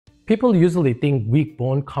People usually think weak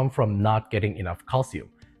bone come from not getting enough calcium,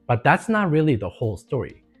 but that's not really the whole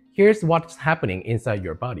story. Here's what's happening inside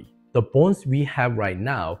your body. The bones we have right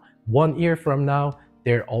now, 1 year from now,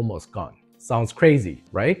 they're almost gone. Sounds crazy,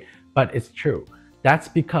 right? But it's true. That's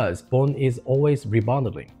because bone is always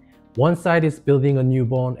remodeling. One side is building a new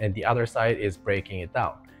bone and the other side is breaking it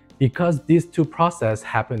down. Because these two processes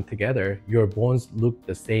happen together, your bones look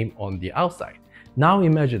the same on the outside. Now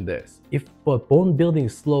imagine this, if bone building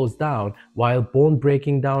slows down while bone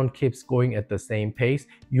breaking down keeps going at the same pace,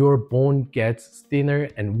 your bone gets thinner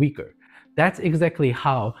and weaker. That's exactly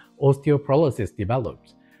how osteoporosis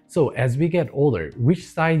develops. So as we get older, which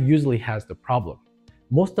side usually has the problem?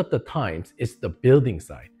 Most of the times, it's the building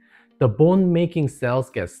side. The bone-making cells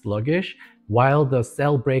get sluggish while the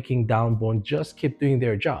cell breaking down bone just keep doing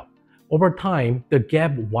their job. Over time, the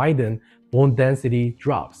gap widens, bone density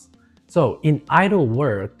drops. So in ideal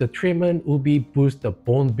world, the treatment would be boost the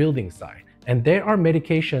bone building side. And there are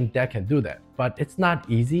medications that can do that, but it's not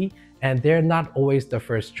easy and they're not always the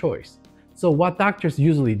first choice. So what doctors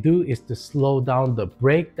usually do is to slow down the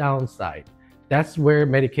breakdown side. That's where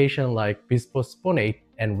medication like bisphosphonate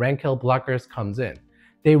and Rankel blockers comes in.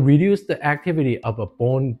 They reduce the activity of a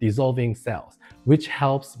bone dissolving cells, which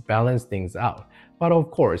helps balance things out. But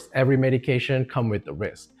of course, every medication comes with a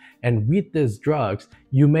risk. And with these drugs,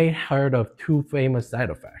 you may have heard of two famous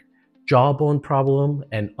side effects: jawbone problem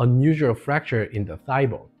and unusual fracture in the thigh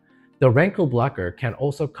bone. The Rankel blocker can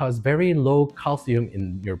also cause very low calcium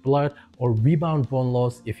in your blood or rebound bone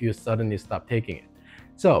loss if you suddenly stop taking it.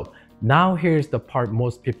 So now here's the part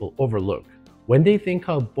most people overlook. When they think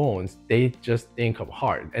of bones, they just think of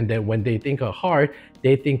heart. And then when they think of heart,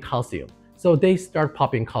 they think calcium. So they start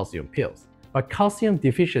popping calcium pills. But calcium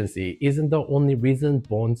deficiency isn't the only reason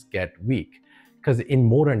bones get weak. Because in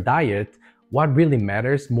modern diet, what really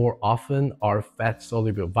matters more often are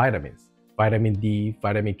fat-soluble vitamins. Vitamin D,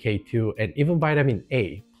 vitamin K2, and even vitamin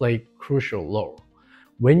A play crucial role.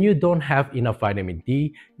 When you don't have enough vitamin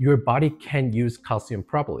D, your body can't use calcium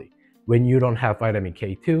properly. When you don't have vitamin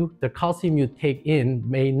K2, the calcium you take in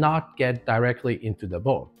may not get directly into the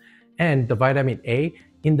bone. And the vitamin A,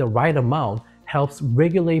 in the right amount, helps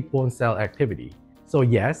regulate bone cell activity. So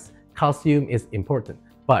yes, calcium is important,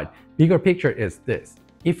 but bigger picture is this.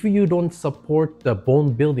 If you don't support the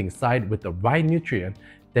bone building side with the right nutrient,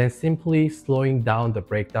 then simply slowing down the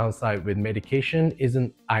breakdown side with medication isn't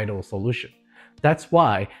an ideal solution. That's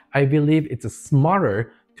why I believe it's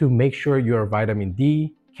smarter to make sure your vitamin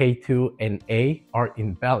D, K2, and A are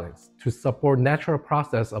in balance to support natural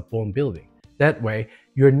process of bone building. That way,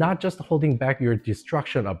 you're not just holding back your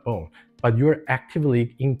destruction of bone, but you're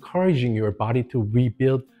actively encouraging your body to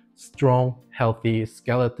rebuild strong, healthy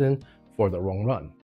skeleton for the long run.